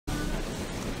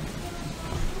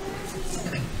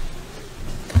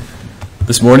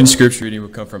This morning's scripture reading will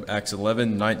come from Acts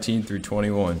 11:19 through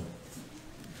 21.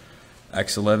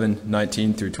 Acts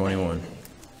 11:19 through 21.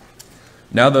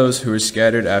 Now those who were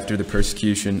scattered after the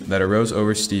persecution that arose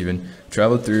over Stephen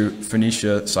traveled through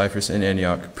Phoenicia, Cyprus, and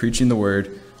Antioch, preaching the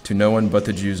word to no one but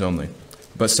the Jews only.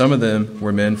 But some of them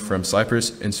were men from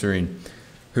Cyprus and Cyrene,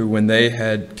 who, when they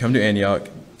had come to Antioch,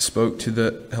 spoke to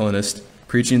the Hellenists,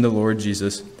 preaching the Lord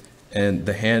Jesus, and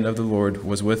the hand of the Lord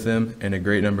was with them, and a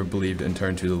great number believed and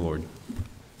turned to the Lord.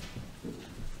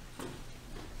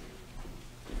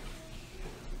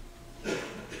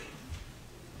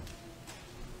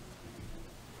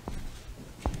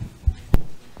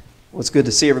 Well, it's good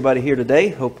to see everybody here today.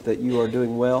 Hope that you are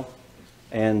doing well.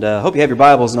 And hope you have your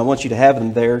Bibles, and I want you to have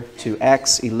them there to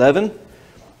Acts 11.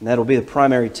 And that'll be the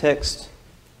primary text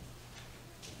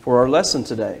for our lesson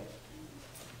today.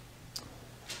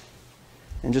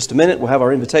 In just a minute, we'll have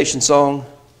our invitation song,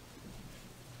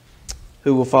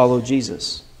 Who Will Follow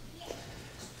Jesus?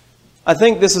 I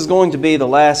think this is going to be the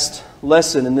last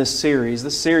lesson in this series.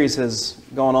 This series has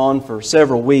gone on for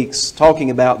several weeks, talking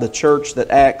about the church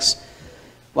that acts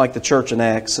like the church in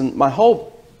Acts. And my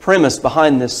whole premise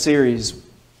behind this series,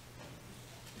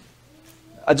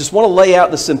 I just want to lay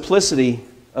out the simplicity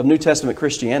of New Testament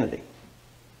Christianity.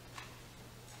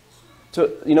 To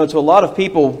a lot of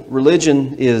people,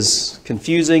 religion is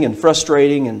confusing and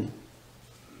frustrating and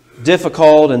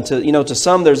difficult, and to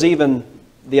some there's even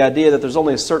the idea that there's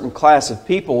only a certain class of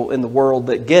people in the world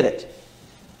that get it.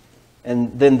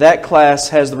 And then that class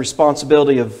has the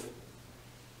responsibility of,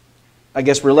 I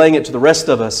guess, relaying it to the rest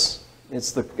of us.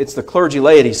 It's the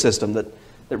clergy-laity system that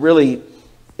really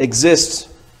exists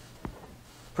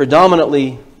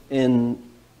predominantly in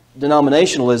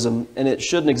denominationalism, and it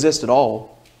shouldn't exist at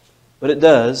all, but it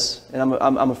does. And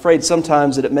I'm afraid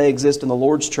sometimes that it may exist in the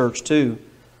Lord's church too.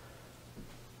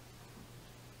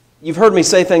 You've heard me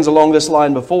say things along this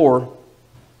line before.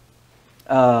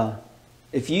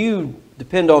 If you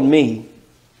depend on me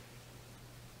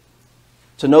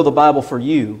to know the Bible for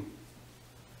you,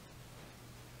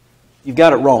 you've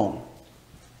got it wrong.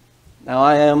 Now,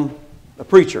 I am a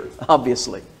preacher,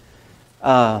 obviously.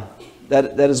 That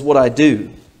is what I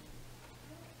do.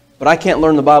 But I can't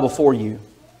learn the Bible for you.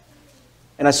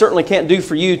 And I certainly can't do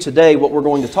for you today what we're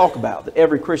going to talk about, that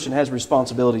every Christian has a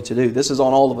responsibility to do. This is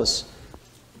on all of us.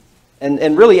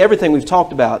 And really everything we've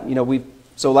talked about.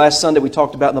 So last Sunday we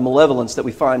talked about the malevolence that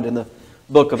we find in the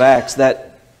book of Acts,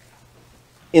 that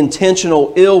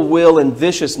intentional ill will and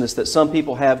viciousness that some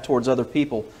people have towards other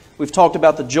people. We've talked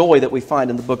about the joy that we find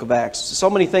in the book of Acts. So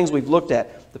many things we've looked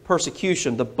at. The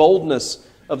persecution, the boldness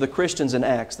of the Christians in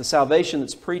Acts, the salvation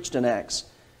that's preached in Acts.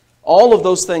 All of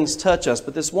those things touch us.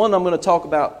 But this one I'm going to talk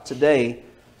about today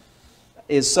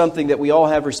is something that we all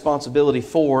have responsibility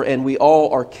for and we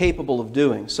all are capable of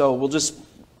doing. So we'll just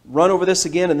run over this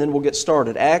again and then we'll get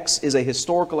started. Acts is a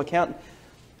historical account.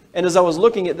 And as I was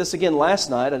looking at this again last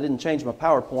night, I didn't change my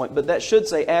PowerPoint, but that should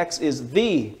say Acts is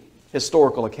the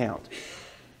historical account.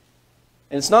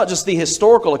 And it's not just the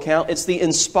historical account, it's the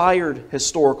inspired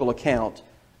historical account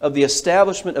of the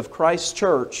establishment of Christ's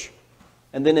church,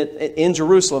 and then in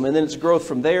Jerusalem, and then its growth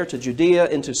from there to Judea,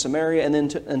 into Samaria, and then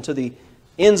into the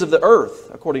ends of the earth,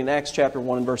 according to Acts chapter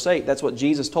 1 and verse 8. That's what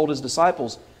Jesus told His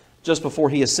disciples just before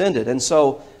He ascended. And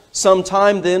so,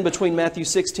 sometime then between Matthew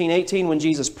 16:18, when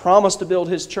Jesus promised to build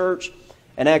His church,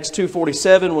 and Acts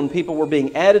 2:47, when people were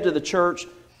being added to the church,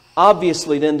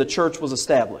 obviously then the church was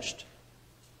established.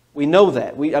 We know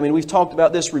that. We've talked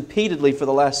about this repeatedly for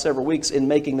the last several weeks in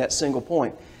making that single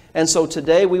point. And so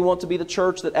today we want to be the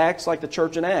church that acts like the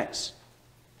church in Acts.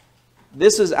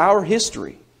 This is our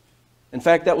history. In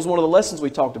fact, that was one of the lessons we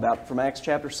talked about from Acts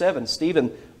chapter 7.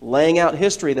 Stephen laying out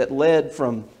history that led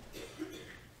from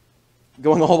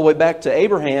going all the way back to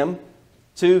Abraham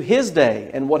to his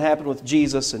day and what happened with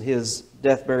Jesus and His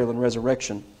death, burial, and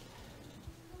resurrection.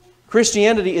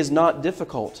 Christianity is not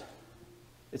difficult.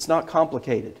 It's not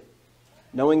complicated.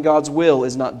 Knowing God's will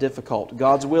is not difficult.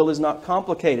 God's will is not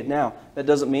complicated. Now, that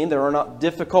doesn't mean there are not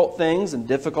difficult things and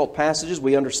difficult passages.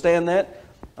 We understand that.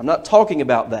 I'm not talking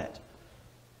about that.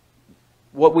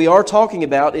 What we are talking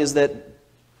about is that,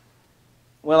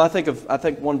 well, I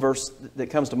think one verse that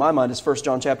comes to my mind is 1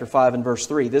 John chapter 5 and verse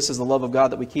 3. This is the love of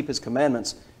God, that we keep His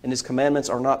commandments, and His commandments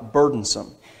are not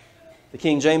burdensome. The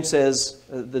King James says,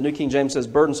 the New King James says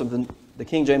burdensome. The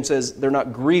King James says they're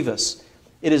not grievous.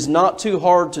 It is not too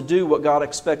hard to do what God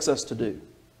expects us to do.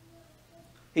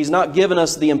 He's not given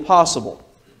us the impossible.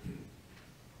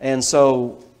 And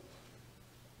so,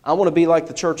 I want to be like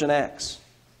the church in Acts.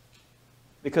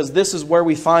 Because this is where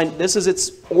we find, this is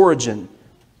its origin.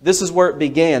 This is where it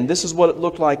began. This is what it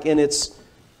looked like in its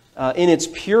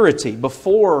purity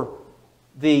before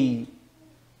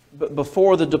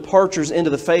before the departures into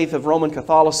the faith of Roman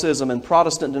Catholicism and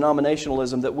Protestant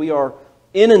denominationalism that we are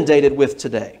inundated with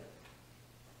today.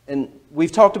 And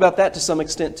we've talked about that to some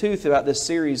extent too throughout this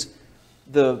series.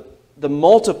 The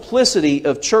multiplicity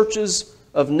of churches,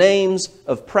 of names,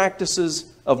 of practices,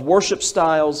 of worship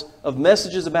styles, of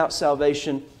messages about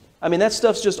salvation. I mean, that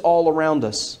stuff's just all around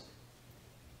us.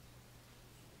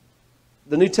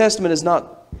 The New Testament is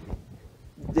not,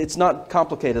 it's not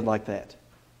complicated like that.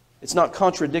 It's not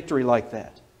contradictory like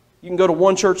that. You can go to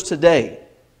one church today.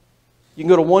 You can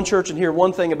go to one church and hear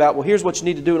one thing about, well, here's what you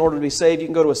need to do in order to be saved. You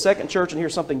can go to a second church and hear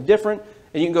something different.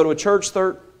 And you can go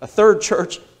to a third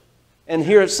church and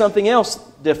hear something else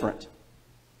different.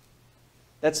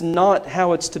 That's not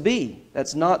how it's to be.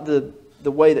 That's not the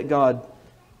way that God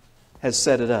has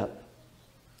set it up.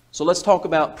 So let's talk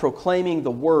about proclaiming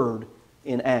the Word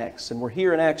in Acts. And we're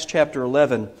here in Acts chapter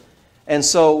 11. And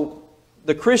so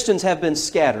the Christians have been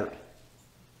scattered.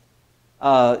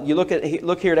 You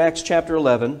look here at Acts chapter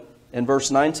 11 and verse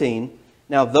 19.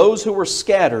 Now those who were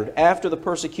scattered after the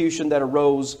persecution that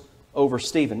arose over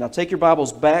Stephen. Now take your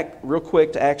Bibles back real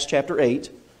quick to Acts chapter 8.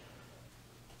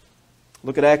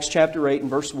 Look at Acts chapter 8 and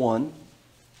verse 1.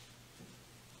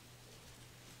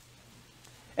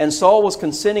 And Saul was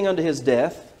consenting unto his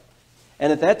death,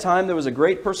 and at that time there was a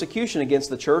great persecution against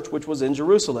the church which was in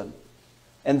Jerusalem.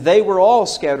 And they were all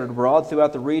scattered abroad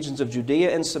throughout the regions of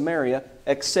Judea and Samaria,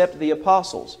 except the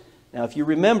apostles. Now if you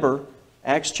remember,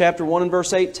 Acts chapter 1 and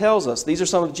verse 8 tells us, these are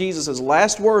some of Jesus'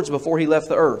 last words before He left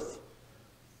the earth.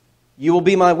 You will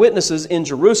be my witnesses in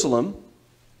Jerusalem,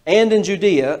 and in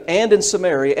Judea, and in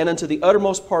Samaria, and unto the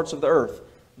uttermost parts of the earth.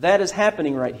 That is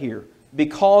happening right here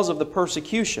because of the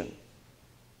persecution.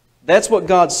 That's what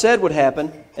God said would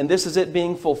happen, and this is it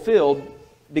being fulfilled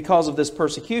because of this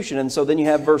persecution. And so then you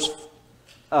have verse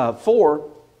 4,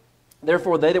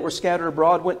 therefore they that were scattered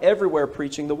abroad went everywhere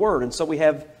preaching the word. And so we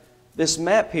have this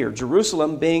map here,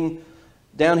 Jerusalem being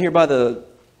down here by a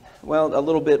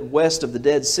little bit west of the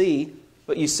Dead Sea.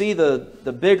 But you see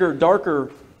the bigger,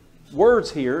 darker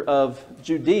words here of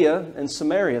Judea and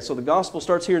Samaria. So the gospel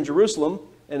starts here in Jerusalem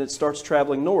and it starts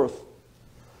traveling north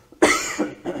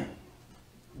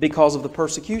because of the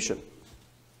persecution.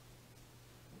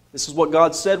 This is what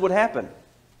God said would happen.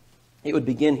 It would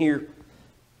begin here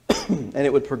and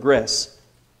it would progress.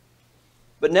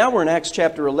 But now we're in Acts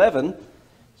chapter 11. So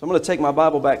I'm going to take my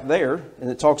Bible back there, and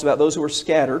it talks about those who were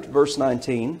scattered, verse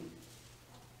 19.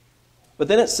 But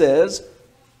then it says,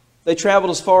 they traveled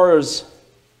as far as,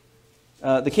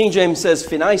 the King James says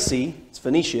Phoenicia, it's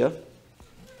Phoenicia,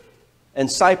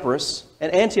 and Cyprus,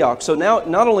 and Antioch. So now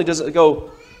not only does it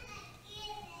go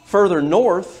further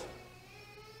north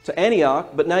to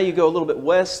Antioch, but now you go a little bit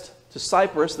west to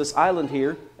Cyprus, this island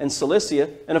here, and Cilicia,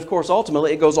 and of course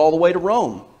ultimately it goes all the way to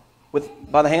Rome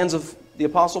by the hands of the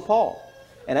Apostle Paul.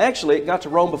 And actually it got to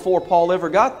Rome before Paul ever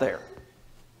got there,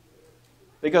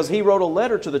 because he wrote a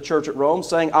letter to the church at Rome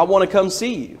saying, I want to come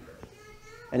see you.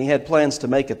 And he had plans to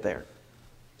make it there.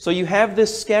 So you have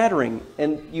this scattering,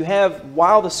 and you have,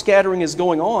 while the scattering is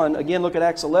going on, again look at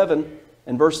Acts 11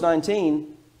 and verse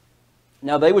 19.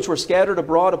 Now they which were scattered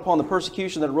abroad upon the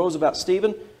persecution that arose about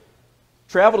Stephen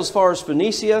traveled as far as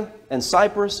Phoenicia and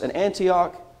Cyprus and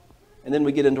Antioch, and then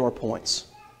we get into our points.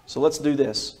 So let's do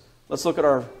this. Let's look at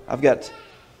I've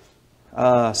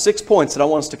got 6 points that I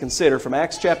want us to consider from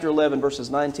Acts chapter 11 verses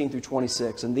 19 through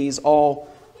 26. And these all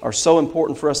are so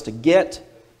important for us to get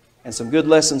and some good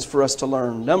lessons for us to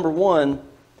learn. Number one,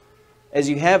 as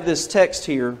you have this text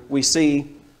here, we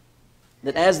see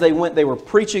that as they went, they were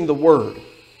preaching the word.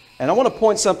 And I want to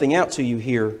point something out to you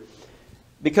here,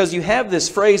 because you have this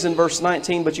phrase in verse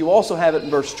 19, but you also have it in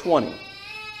verse 20.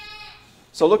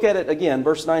 So look at it again,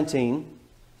 verse 19.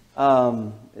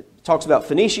 It talks about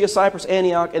Phoenicia, Cyprus,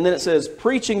 Antioch, and then it says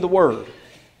preaching the word.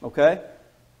 Okay?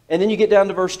 And then you get down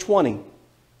to verse 20.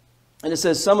 And it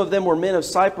says, some of them were men of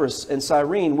Cyprus and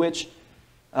Cyrene, which,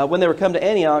 when they were come to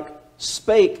Antioch,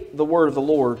 spake the word of the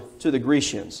Lord to the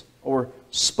Grecians, or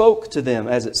spoke to them,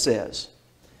 as it says.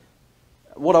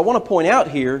 What I want to point out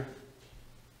here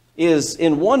is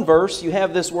in one verse you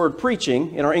have this word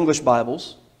preaching in our English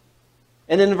Bibles,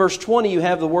 and then in verse 20 you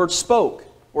have the word spoke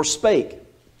or spake,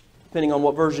 depending on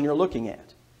what version you're looking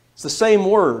at. It's the same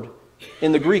word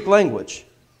in the Greek language.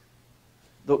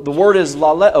 The word is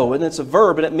laleo, and it's a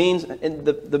verb, and it means, and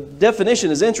the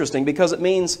definition is interesting because it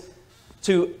means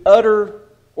to utter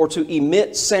or to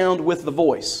emit sound with the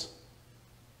voice.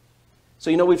 So,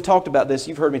 you know, we've talked about this.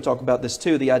 You've heard me talk about this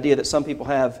too, the idea that some people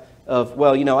have of,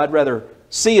 well, you know, I'd rather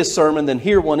see a sermon than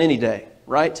hear one any day,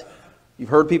 right? You've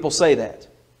heard people say that.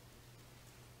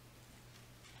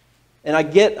 And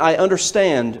I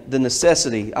understand the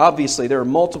necessity. Obviously, there are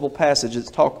multiple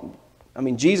passages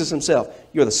Jesus himself,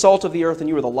 you are the salt of the earth and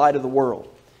you are the light of the world.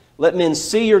 Let men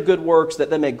see your good works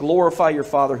that they may glorify your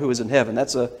Father who is in heaven.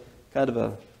 That's a kind of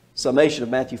a summation of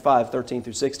Matthew 5:13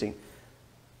 through 16.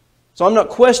 So I'm not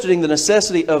questioning the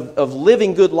necessity of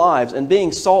living good lives and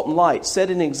being salt and light,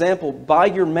 setting an example by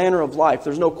your manner of life.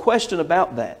 There's no question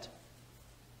about that.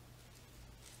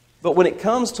 But when it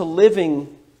comes to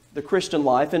living the Christian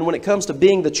life, and when it comes to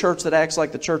being the church that acts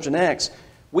like the church in Acts,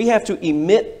 we have to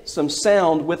emit some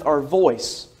sound with our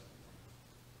voice.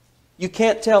 You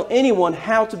can't tell anyone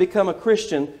how to become a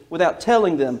Christian without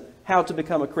telling them how to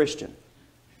become a Christian.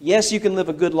 Yes, you can live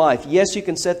a good life. Yes, you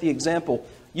can set the example.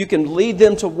 You can lead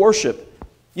them to worship.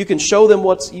 You can show them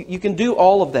you can do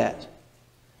all of that.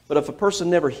 But if a person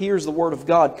never hears the Word of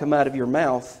God come out of your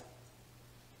mouth,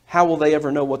 how will they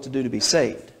ever know what to do to be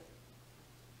saved?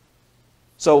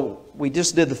 So we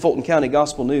just did the Fulton County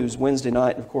Gospel News Wednesday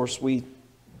night. Of course, we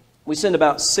send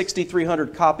about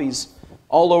 6,300 copies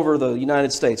all over the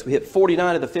United States. We hit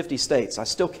 49 of the 50 states.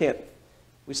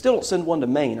 We still don't send one to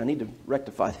Maine. I need to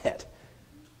rectify that.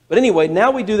 But anyway,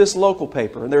 now we do this local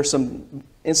paper. And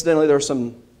incidentally, there are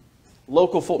some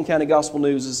local Fulton County Gospel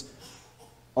Newses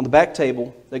on the back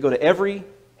table. They go to every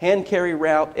hand carry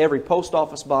route, every post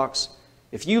office box.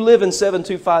 If you live in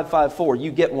 72554,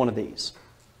 you get one of these.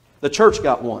 The church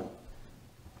got one.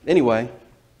 Anyway,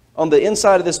 on the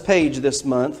inside of this page this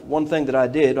month, one thing that I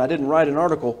didn't write an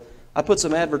article, I put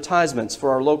some advertisements for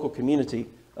our local community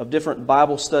of different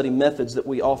Bible study methods that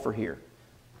we offer here.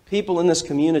 People in this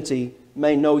community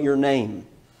may know your name.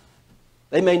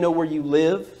 They may know where you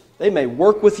live. They may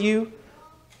work with you.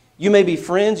 You may be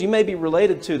friends. You may be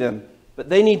related to them. But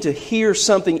they need to hear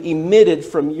something emitted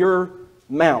from your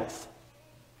mouth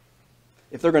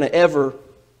if they're going to ever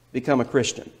become a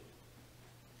Christian.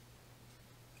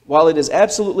 While it is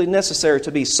absolutely necessary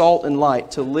to be salt and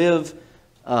light, to live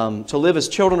as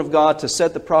children of God, to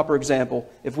set the proper example,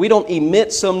 if we don't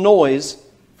emit some noise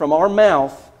from our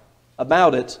mouth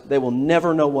about it, they will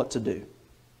never know what to do.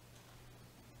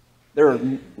 There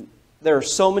are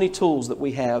so many tools that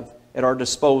we have at our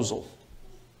disposal,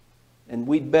 and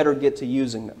we'd better get to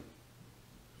using them.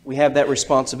 We have that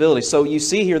responsibility. So you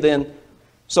see here then,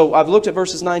 so I've looked at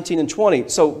verses 19 and 20.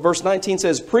 So verse 19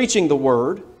 says, preaching the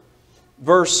word.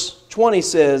 Verse 20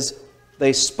 says,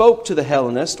 they spoke to the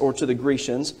Hellenists or to the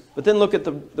Grecians. But then look at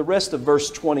the rest of verse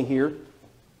 20 here.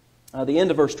 The end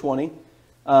of verse 20.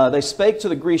 They spake to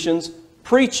the Grecians,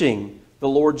 preaching the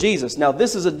Lord Jesus. Now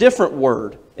this is a different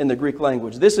word in the Greek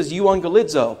language. This is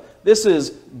euangelizo. This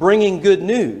is bringing good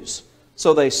news.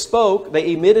 So they spoke,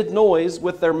 they emitted noise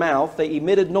with their mouth. They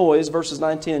emitted noise, verses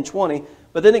 19 and 20.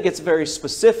 But then it gets very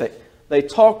specific. They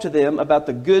talked to them about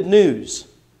the good news.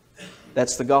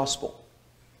 That's the gospel.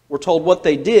 We're told what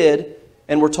they did,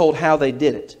 and we're told how they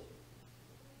did it.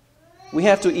 We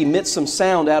have to emit some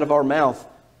sound out of our mouth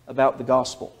about the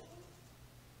gospel.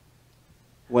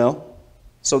 Well,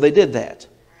 so they did that.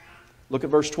 Look at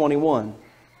verse 21.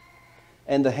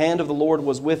 And the hand of the Lord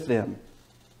was with them,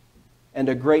 and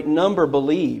a great number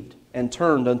believed and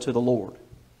turned unto the Lord.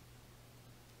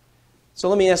 So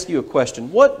let me ask you a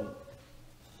question.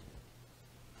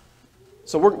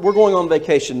 So we're going on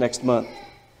vacation next month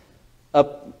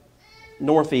up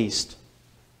northeast.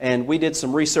 And we did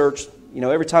some research. You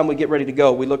know, every time we get ready to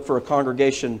go, we look for a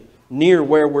congregation near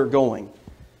where we're going.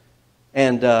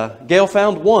 And Gail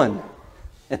found one.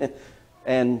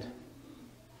 And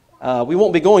we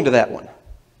won't be going to that one.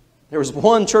 There was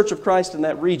one Church of Christ in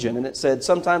that region, and it said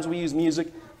sometimes we use music,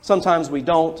 sometimes we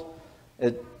don't.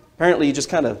 Apparently you just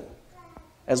kind of,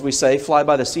 as we say, fly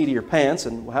by the seat of your pants,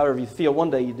 and however you feel one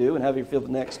day you do, and however you feel the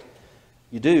next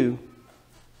you do.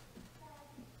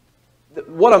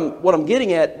 What I'm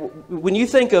getting at, when you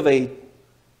think of a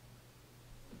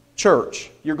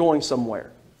church, you're going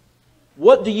somewhere.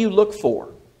 What do you look for?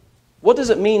 What does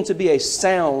it mean to be a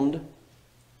sound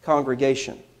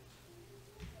congregation?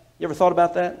 You ever thought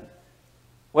about that?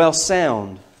 Well,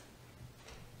 sound.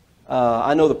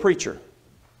 I know the preacher.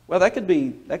 Well, that could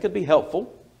be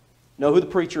helpful. Know who the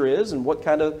preacher is and what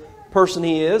kind of person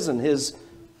he is, and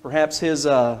perhaps his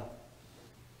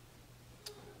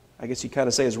I guess you kind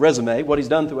of say his resume, what he's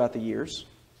done throughout the years.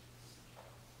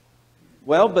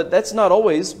 Well, but that's not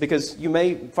always, because you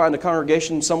may find a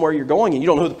congregation somewhere you're going and you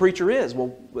don't know who the preacher is.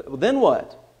 Well, then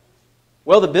what?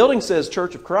 Well, the building says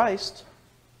Church of Christ.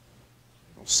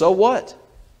 So what?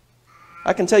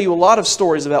 I can tell you a lot of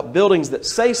stories about buildings that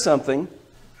say something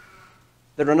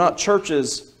that are not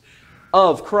churches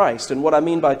of Christ. And what I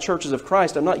mean by churches of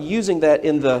Christ, I'm not using that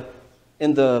in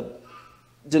the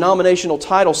denominational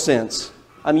title sense.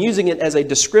 I'm using it as a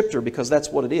descriptor because that's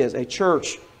what it is, a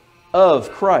church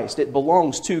of Christ. It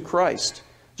belongs to Christ.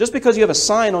 Just because you have a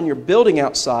sign on your building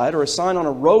outside or a sign on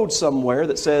a road somewhere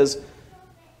that says,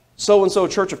 so-and-so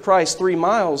Church of Christ 3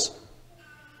 miles,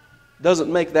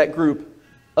 doesn't make that group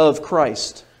of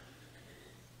Christ.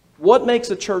 What makes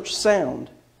a church sound?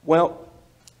 Well,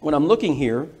 when I'm looking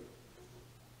here,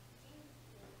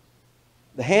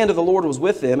 the hand of the Lord was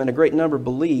with them, and a great number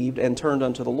believed and turned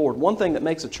unto the Lord. One thing that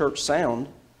makes a church sound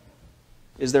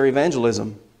is their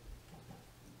evangelism.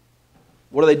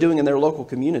 What are they doing in their local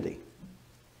community?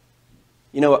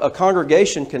 You know, a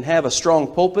congregation can have a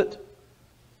strong pulpit,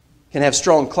 can have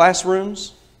strong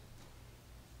classrooms,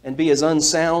 and be as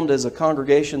unsound as a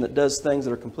congregation that does things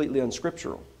that are completely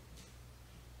unscriptural.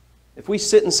 If we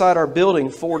sit inside our building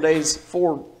 4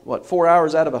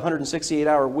 hours out of a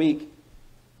 168-hour week,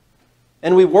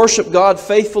 and we worship God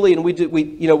faithfully, and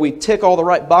we tick all the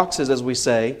right boxes, as we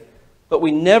say, but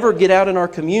we never get out in our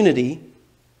community,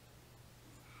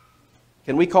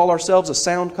 can we call ourselves a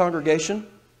sound congregation?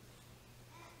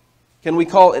 Can we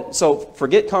call it, so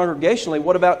forget congregationally,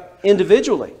 what about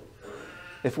individually?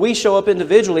 If we show up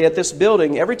individually at this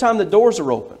building every time the doors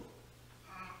are open,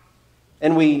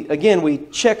 and we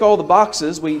check all the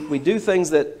boxes, we do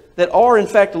things that are in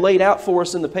fact laid out for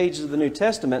us in the pages of the New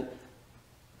Testament,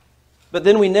 but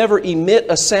then we never emit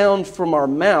a sound from our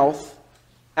mouth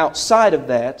outside of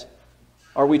that,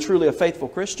 are we truly a faithful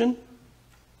Christian?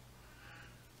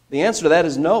 The answer to that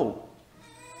is no.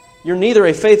 You're neither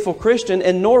a faithful Christian,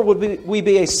 and nor would we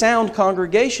be a sound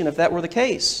congregation if that were the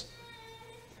case.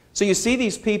 So you see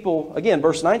these people, again,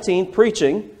 verse 19,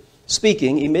 preaching,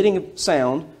 speaking, emitting a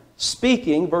sound,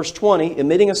 speaking, verse 20,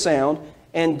 emitting a sound,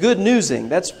 and good newsing.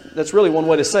 That's really one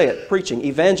way to say it, preaching,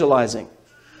 evangelizing.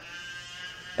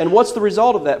 And what's the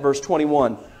result of that, verse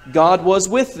 21? God was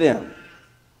with them.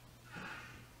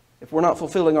 If we're not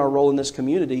fulfilling our role in this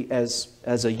community as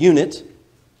a unit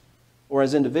or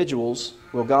as individuals,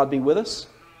 will God be with us?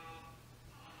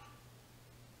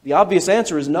 The obvious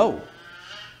answer is no.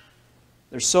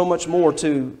 There's so much more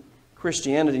to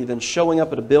Christianity than showing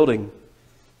up at a building.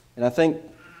 And I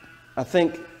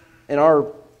think in our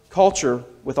culture,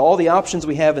 with all the options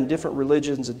we have in different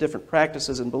religions and different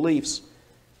practices and beliefs,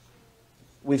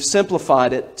 we've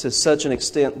simplified it to such an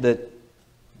extent that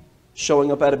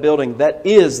showing up at a building, that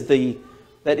is the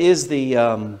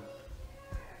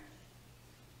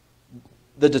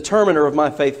determiner of my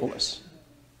faithfulness.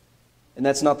 And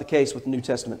that's not the case with the New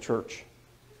Testament church,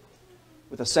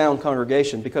 with a sound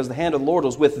congregation, because the hand of the Lord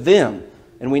was with them,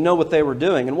 and we know what they were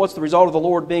doing. And what's the result of the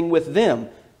Lord being with them?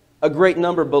 A great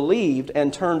number believed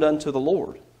and turned unto the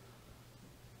Lord.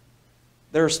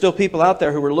 There are still people out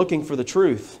there who are looking for the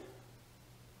truth.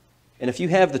 And if you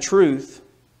have the truth,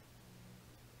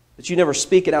 but you never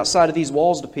speak it outside of these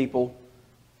walls to people,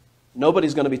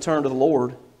 nobody's going to be turned to the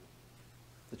Lord.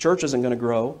 The church isn't going to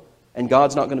grow, and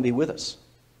God's not going to be with us.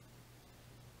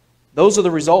 Those are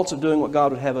the results of doing what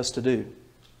God would have us to do.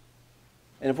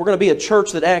 And if we're going to be a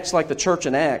church that acts like the church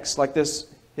in Acts, like this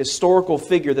historical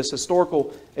figure, this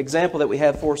historical example that we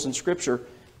have for us in Scripture,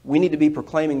 we need to be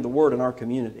proclaiming the Word in our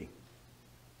community.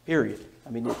 Period. I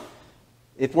mean,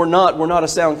 if we're not a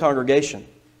sound congregation.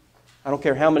 I don't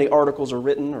care how many articles are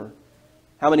written or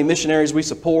how many missionaries we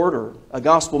support or a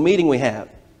gospel meeting we have.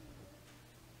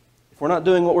 If we're not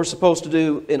doing what we're supposed to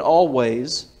do in all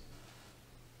ways,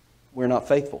 we're not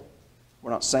faithful.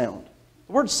 We're not sound.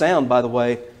 The word sound, by the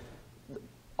way,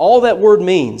 all that word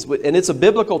means, and it's a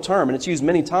biblical term and it's used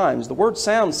many times, the word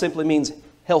sound simply means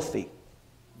healthy.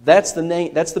 That's the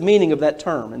meaning of that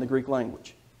term in the Greek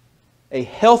language. A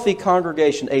healthy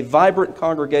congregation, a vibrant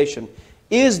congregation,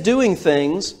 is doing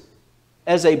things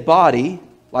as a body,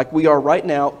 like we are right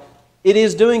now. It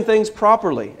is doing things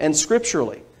properly and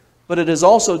scripturally, but it is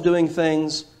also doing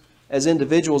things as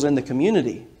individuals in the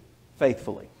community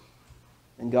faithfully.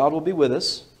 And God will be with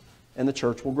us, and the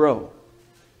church will grow.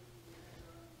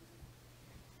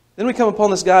 Then we come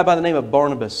upon this guy by the name of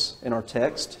Barnabas in our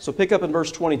text. So pick up in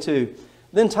verse 22.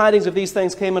 Then tidings of these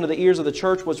things came unto the ears of the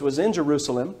church which was in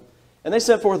Jerusalem, and they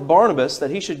sent forth Barnabas that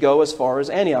he should go as far as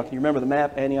Antioch. You remember the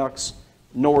map? Antioch's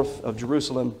north of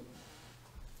Jerusalem,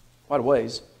 quite a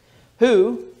ways.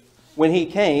 Who, when he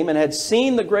came and had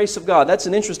seen the grace of God, that's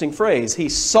an interesting phrase. He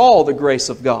saw the grace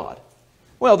of God.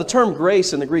 Well, the term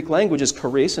grace in the Greek language is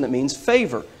charis, and it means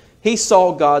favor. He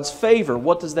saw God's favor.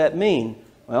 What does that mean?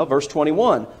 Well, verse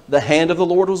 21, the hand of the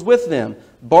Lord was with them.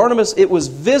 Barnabas, it was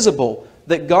visible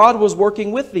that God was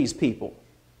working with these people.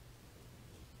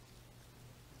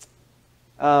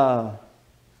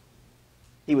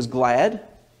 He was glad,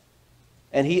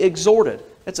 and he exhorted.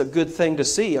 That's a good thing to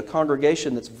see, a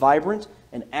congregation that's vibrant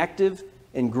and active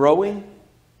and growing.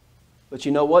 But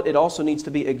you know what? It also needs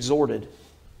to be exhorted.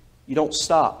 You don't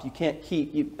stop. You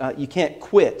can't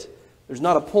quit. There's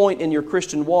not a point in your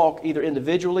Christian walk, either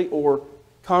individually or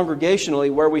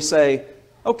congregationally, where we say,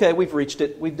 okay, we've reached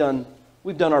it. We've done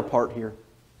our part here.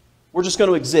 We're just going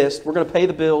to exist. We're going to pay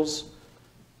the bills,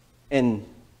 and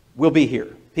we'll be here.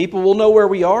 People will know where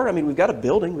we are. I mean, we've got a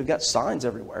building. We've got signs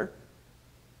everywhere.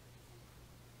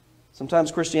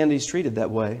 Sometimes Christianity is treated that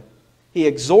way. He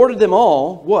exhorted them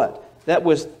all, what? That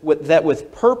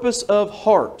with purpose of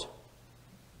heart,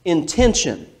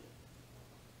 intention.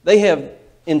 They have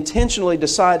intentionally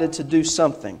decided to do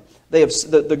something. They have,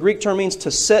 the Greek term means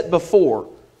to set before,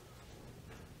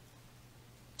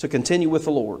 to continue with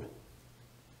the Lord,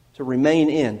 to remain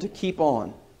in, to keep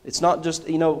on. It's not just,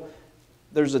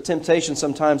 there's a temptation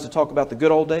sometimes to talk about the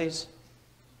good old days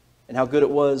and how good it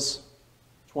was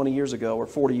 20 years ago or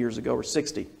 40 years ago or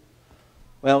 60.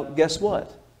 Well, guess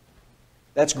what?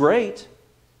 That's great.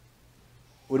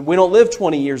 We don't live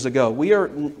 20 years ago. We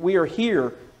are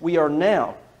here. We are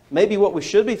now. Maybe what we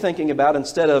should be thinking about,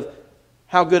 instead of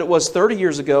how good it was 30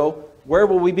 years ago, where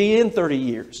will we be in 30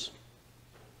 years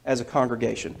as a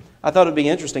congregation? I thought it would be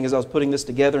interesting as I was putting this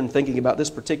together and thinking about this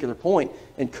particular point,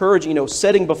 encouraging,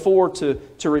 setting before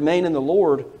to remain in the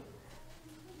Lord.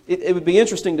 It would be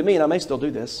interesting to me, and I may still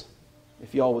do this,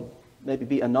 if y'all would maybe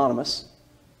be anonymous.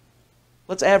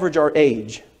 Let's average our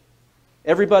age.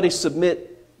 Everybody submit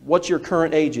what your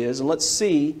current age is, and let's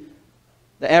see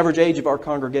the average age of our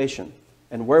congregation.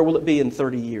 And where will it be in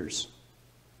 30 years?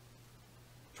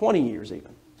 20 years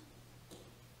even.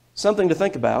 Something to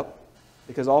think about,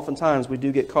 because oftentimes we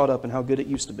do get caught up in how good it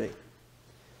used to be.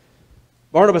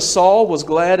 Barnabas Saul was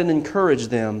glad and encouraged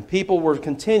them. People were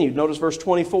continued. Notice verse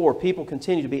 24. People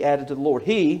continued to be added to the Lord.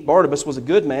 He, Barnabas, was a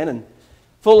good man and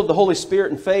full of the Holy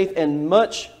Spirit and faith, and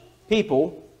much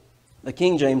people, the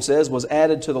King James says, was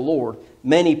added to the Lord.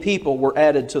 Many people were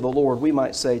added to the Lord, we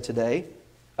might say today.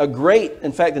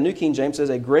 In fact, the New King James says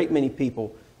a great many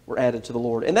people were added to the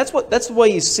Lord. And that's the way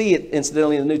you see it,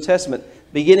 incidentally, in the New Testament.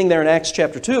 Beginning there in Acts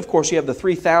chapter 2, of course, you have the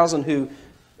 3,000 who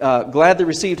gladly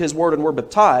received His word and were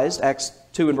baptized, Acts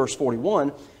 2 and verse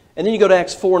 41. And then you go to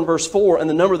Acts 4 and verse 4, and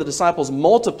the number of the disciples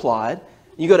multiplied.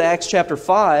 You go to Acts chapter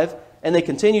 5, and they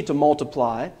continued to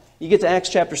multiply. You get to Acts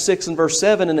chapter 6 and verse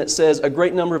 7, and it says, a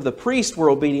great number of the priests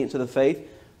were obedient to the faith.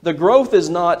 The growth is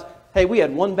not, hey, we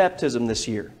had one baptism this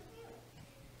year.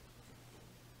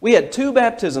 We had 2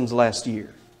 baptisms last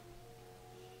year.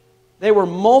 They were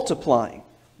multiplying.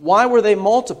 Why were they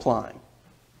multiplying?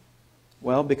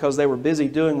 Well, because they were busy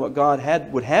doing what God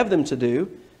would have them to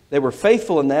do. They were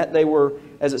faithful in that. They were,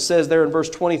 as it says there in verse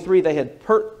 23, they had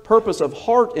purpose of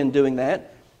heart in doing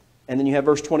that. And then you have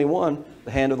verse 21,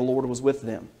 the hand of the Lord was with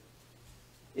them.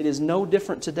 It is no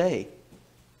different today.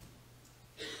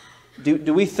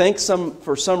 Do we think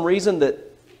for some reason that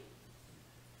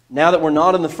now that we're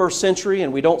not in the first century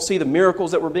and we don't see the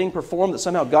miracles that were being performed, that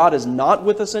somehow God is not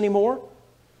with us anymore?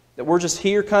 That we're just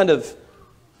here kind of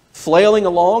flailing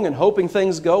along and hoping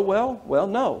things go well? Well,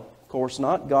 no, of course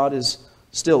not. God is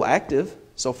still active,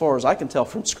 so far as I can tell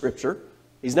from Scripture.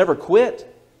 He's never quit.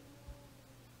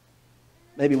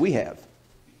 Maybe we have.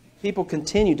 People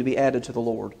continue to be added to the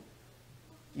Lord.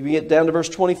 You get down to verse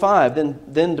 25.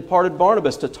 Then departed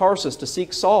Barnabas to Tarsus to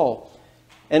seek Saul.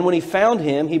 And when he found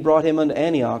him, he brought him unto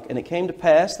Antioch. And it came to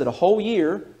pass that a whole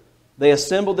year they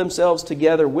assembled themselves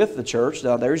together with the church.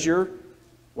 Now there's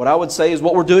what I would say is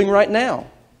what we're doing right now.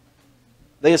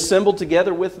 They assembled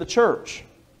together with the church.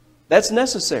 That's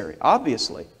necessary,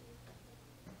 obviously.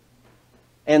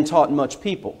 And taught much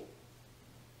people.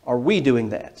 Are we doing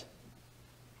that?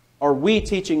 Are we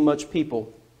teaching much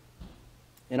people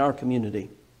in our community?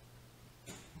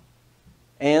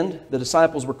 And the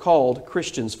disciples were called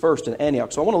Christians first in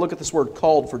Antioch. So I want to look at this word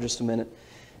called for just a minute,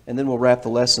 and then we'll wrap the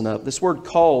lesson up. This word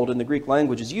called in the Greek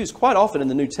language is used quite often in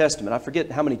the New Testament. I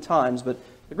forget how many times, but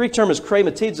the Greek term is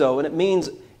krematizo, and it means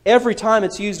every time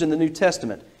it's used in the New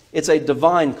Testament, it's a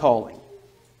divine calling.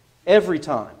 Every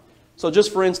time. So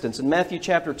just for instance, in Matthew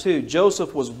chapter 2,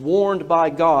 Joseph was warned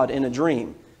by God in a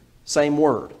dream. Same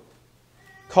word.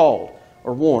 Called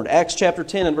or warned. Acts chapter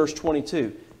 10 and verse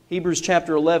 22. Hebrews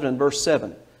chapter 11 and verse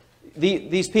 7.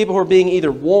 These people who are being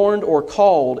either warned or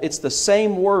called, it's the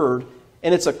same word,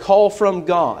 and it's a call from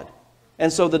God.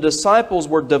 And so the disciples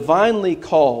were divinely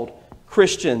called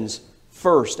Christians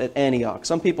first at Antioch.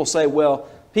 Some people say, well,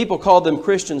 people called them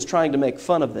Christians trying to make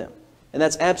fun of them. And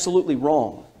that's absolutely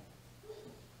wrong.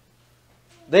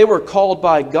 They were called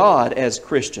by God as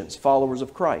Christians, followers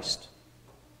of Christ.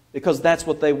 Because that's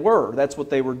what they were. That's what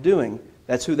they were doing.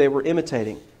 That's who they were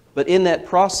imitating. But in that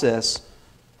process,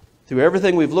 through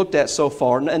everything we've looked at so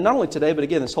far, and not only today, but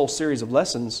again, this whole series of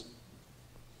lessons,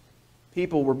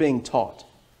 people were being taught.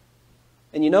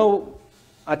 And you know,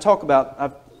 I've talked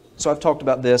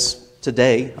about this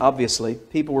today, obviously.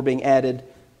 People were being added,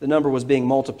 the number was being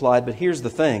multiplied, but here's the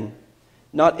thing.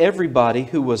 Not everybody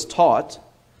who was taught,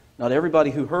 not everybody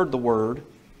who heard the Word,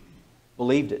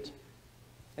 believed it.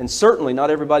 And certainly not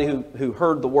everybody who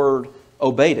heard the Word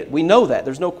obeyed it. We know that.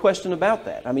 There's no question about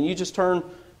that. I mean, you just turn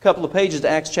a couple of pages to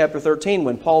Acts chapter 13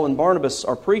 when Paul and Barnabas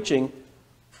are preaching.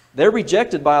 They're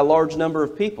rejected by a large number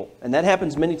of people. And that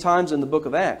happens many times in the book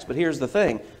of Acts. But here's the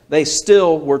thing. They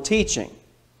still were teaching.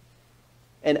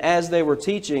 And as they were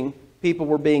teaching, people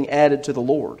were being added to the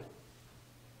Lord.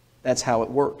 That's how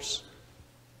it works.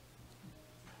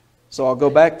 So I'll go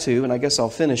back to, and I guess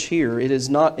I'll finish here, it is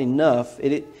not enough.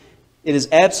 It is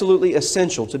absolutely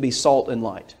essential to be salt and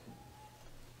light.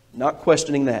 Not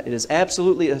questioning that. It is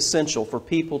absolutely essential for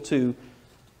people to,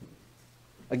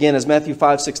 again, as Matthew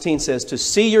 5:16 says, to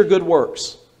see your good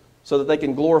works so that they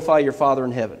can glorify your Father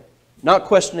in heaven. Not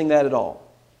questioning that at all.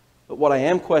 But what I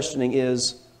am questioning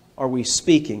is, are we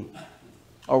speaking?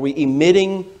 Are we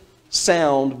emitting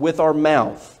sound with our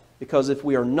mouth? Because if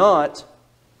we are not,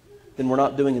 then we're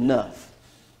not doing enough.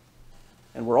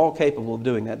 And we're all capable of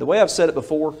doing that. The way I've said it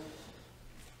before,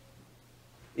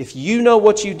 if you know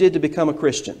what you did to become a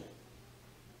Christian,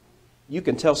 you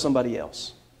can tell somebody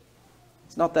else.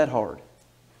 It's not that hard.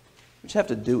 You just have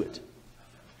to do it.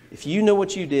 If you know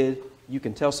what you did, you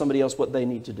can tell somebody else what they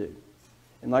need to do.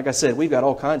 And like I said, we've got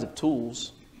all kinds of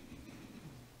tools.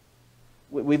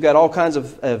 We've got all kinds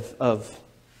of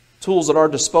tools at our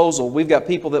disposal. We've got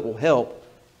people that will help.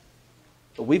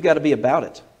 But we've got to be about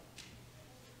it.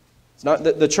 It's not,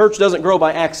 the church doesn't grow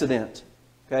by accident.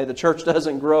 Okay? The church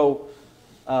doesn't grow,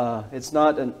 it's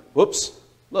not an, whoops,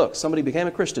 look, somebody became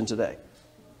a Christian today.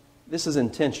 This is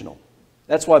intentional.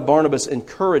 That's why Barnabas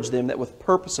encouraged them that with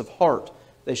purpose of heart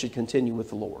they should continue with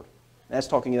the Lord. That's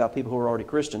talking about people who are already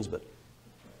Christians, but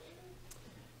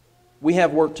we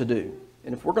have work to do.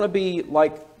 And if we're going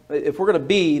to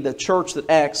be the church that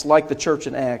acts like the church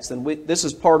in Acts, then this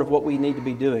is part of what we need to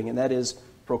be doing, and that is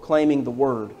proclaiming the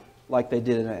Word like they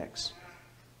did in Acts.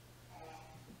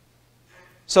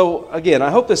 So, again,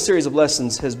 I hope this series of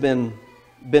lessons has been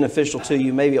beneficial to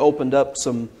you, maybe opened up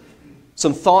some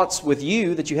thoughts with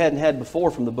you that you hadn't had before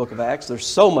from the book of Acts. There's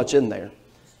so much in there.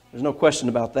 There's no question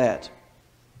about that.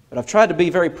 But I've tried to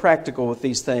be very practical with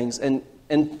these things and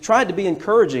tried to be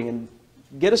encouraging and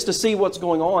get us to see what's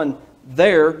going on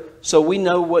there so we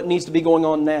know what needs to be going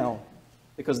on now.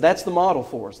 Because that's the model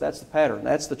for us. That's the pattern.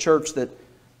 That's the church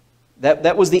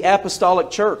that was the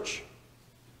apostolic church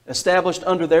established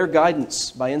under their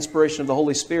guidance by inspiration of the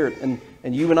Holy Spirit.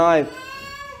 And you and I,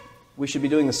 we should be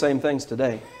doing the same things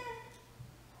today.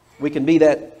 We can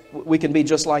be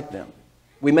just like them.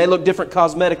 We may look different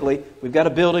cosmetically. We've got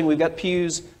a building, we've got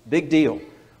pews, big deal.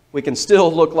 We can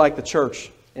still look like the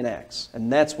church in Acts.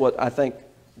 And that's what I think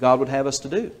God would have us to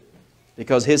do.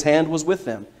 Because His hand was with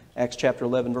them. Acts chapter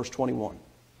 11, verse 21.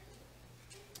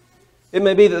 It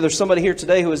may be that there's somebody here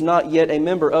today who is not yet a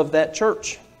member of that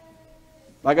church.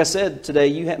 Like I said today,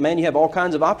 you have all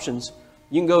kinds of options.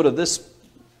 You can go to this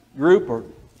group or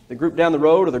the group down the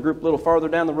road or the group a little farther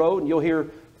down the road and you'll hear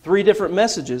 3 different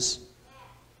messages.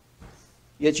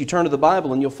 Yet you turn to the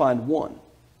Bible and you'll find one.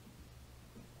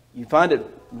 You find it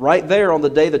right there on the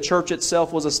day the church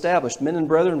itself was established. Men and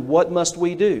brethren, what must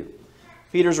we do?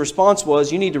 Peter's response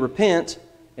was, you need to repent,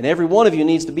 and every one of you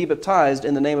needs to be baptized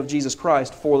in the name of Jesus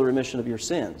Christ for the remission of your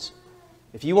sins.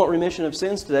 If you want remission of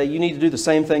sins today, you need to do the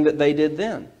same thing that they did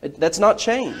then. That's not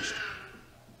changed.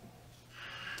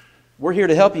 We're here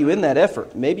to help you in that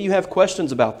effort. Maybe you have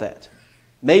questions about that.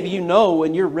 Maybe you know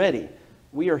and you're ready.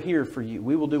 We are here for you.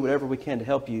 We will do whatever we can to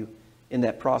help you in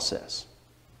that process.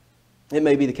 It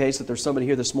may be the case that there's somebody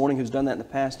here this morning who's done that in the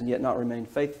past and yet not remained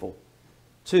faithful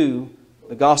to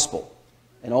the gospel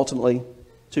and ultimately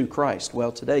to Christ.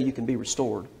 Well, today you can be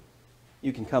restored.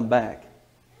 You can come back.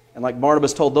 And like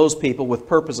Barnabas told those people, with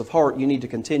purpose of heart, you need to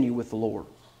continue with the Lord.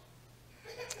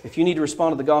 If you need to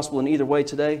respond to the gospel in either way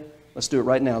today, let's do it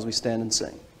right now as we stand and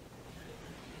sing.